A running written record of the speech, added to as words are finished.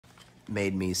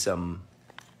made me some,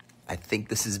 I think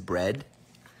this is bread.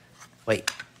 Wait,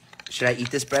 should I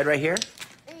eat this bread right here?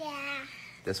 Yeah.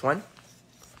 This one?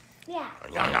 Yeah.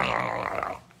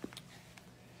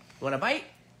 Want a bite?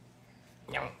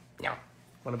 No.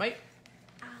 Want a bite?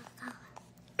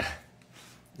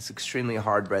 It's extremely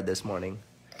hard bread this morning.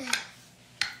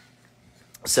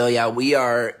 So yeah, we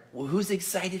are, who's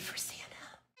excited for Santa?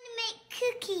 I'm gonna make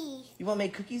cookies. You want to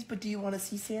make cookies, but do you want to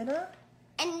see Santa?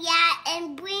 And yeah,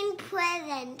 and bring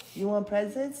presents. You want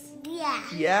presents? Yeah.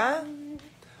 Yeah?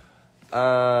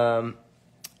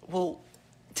 Well,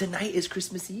 tonight is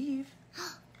Christmas Eve.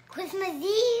 Christmas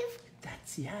Eve.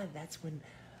 That's when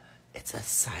it's a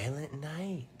silent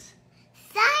night.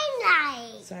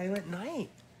 Night. Silent night.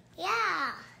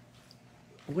 Yeah.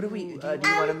 What do we, do you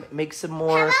want to make some How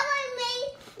more? about I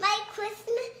make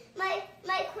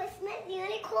my Christmas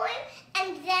unicorn,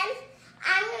 and then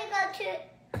I'm gonna go to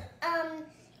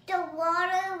the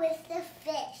water with the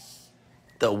fish.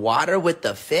 The water with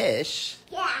the fish?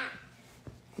 Yeah.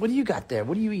 What do you got there?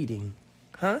 What are you eating?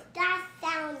 Huh? That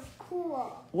sounds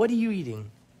cool. What are you eating?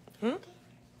 Hmm?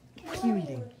 What are you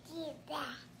eating? Eat that.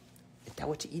 Is that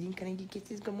what you're eating? Can I get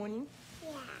kisses? Good morning.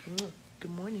 Yeah.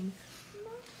 Good morning.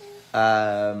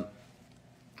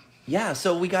 Yeah,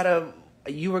 so we gotta,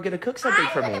 you were gonna cook something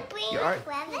for me. I'm gonna bring You a are?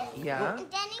 present. Yeah.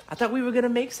 And then I thought we were gonna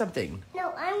make something.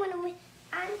 no,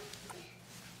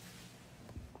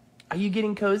 Are you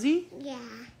getting cozy? yeah.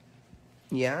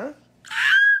 Yeah?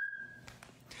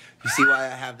 You see why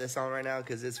I have this on right now?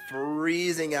 Because it's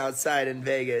freezing outside in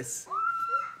Vegas.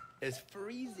 It's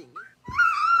freezing.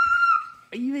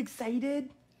 Are you excited?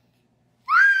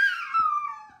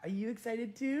 Are you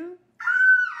excited too?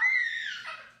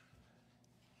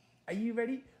 Are you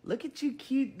ready? Look at you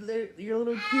cute, your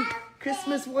little cute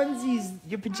Christmas onesies,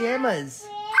 your pajamas.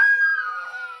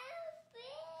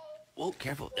 Oh,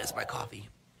 careful, that's my coffee.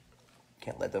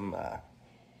 Can't let them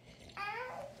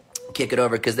kick it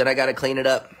over, because then I gotta clean it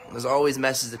up. There's always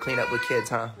messes to clean up with kids,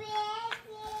 huh?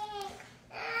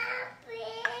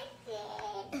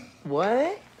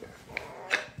 What?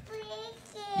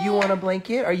 You want a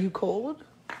blanket? Are you cold?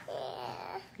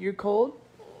 You're cold?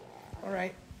 All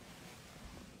right.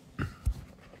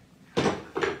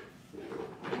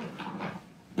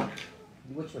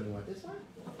 Which one do you want? This one?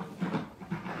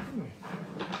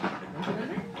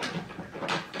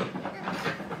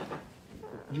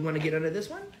 You want to get under this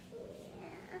one?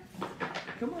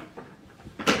 Come on.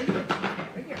 Right here.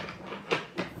 Right here.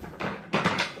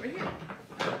 Right here.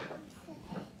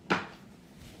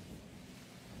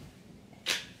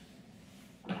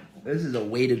 This is a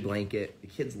weighted blanket. The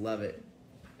kids love it.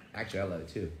 Actually, I love it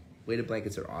too. Weighted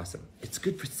blankets are awesome. It's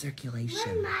good for circulation.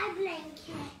 Where's my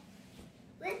blanket?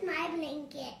 Where's my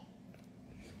blanket?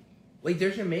 Wait,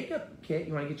 there's your makeup kit.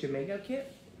 You want to get your makeup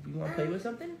kit? You want to play with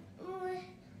something?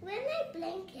 Where's my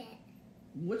blanket?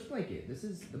 Which blanket? This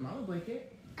is the mama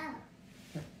blanket. Oh.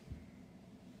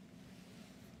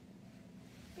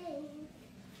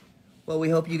 Well, we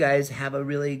hope you guys have a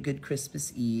really good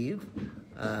Christmas Eve.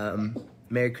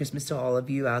 Merry Christmas to all of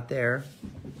you out there.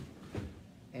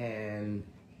 And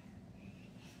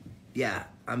yeah,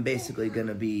 I'm basically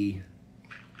gonna be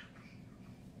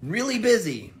really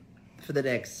busy for the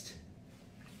next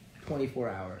 24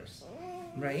 hours,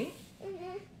 right?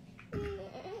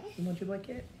 You want your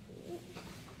blanket?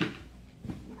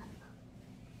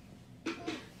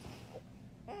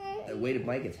 The weighted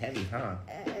blanket's heavy, huh?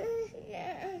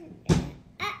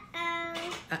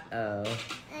 Uh-oh.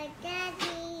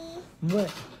 Daddy.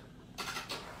 What?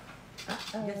 You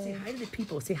gotta say hi to the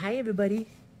people. Say hi, everybody.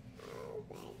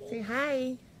 Say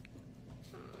hi.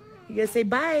 You gotta say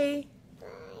bye.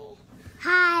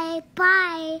 Hi,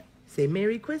 bye. Say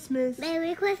Merry Christmas.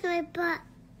 Merry Christmas, but.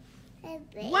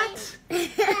 What?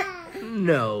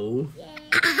 No.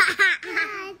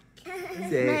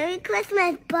 Say, Merry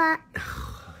Christmas, but.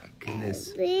 goodness.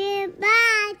 Be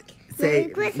back. Say, Merry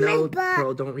Christmas, no, but.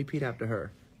 Pearl, don't repeat after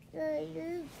her.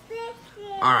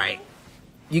 All right.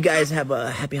 You guys have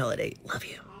a happy holiday. Love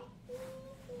you.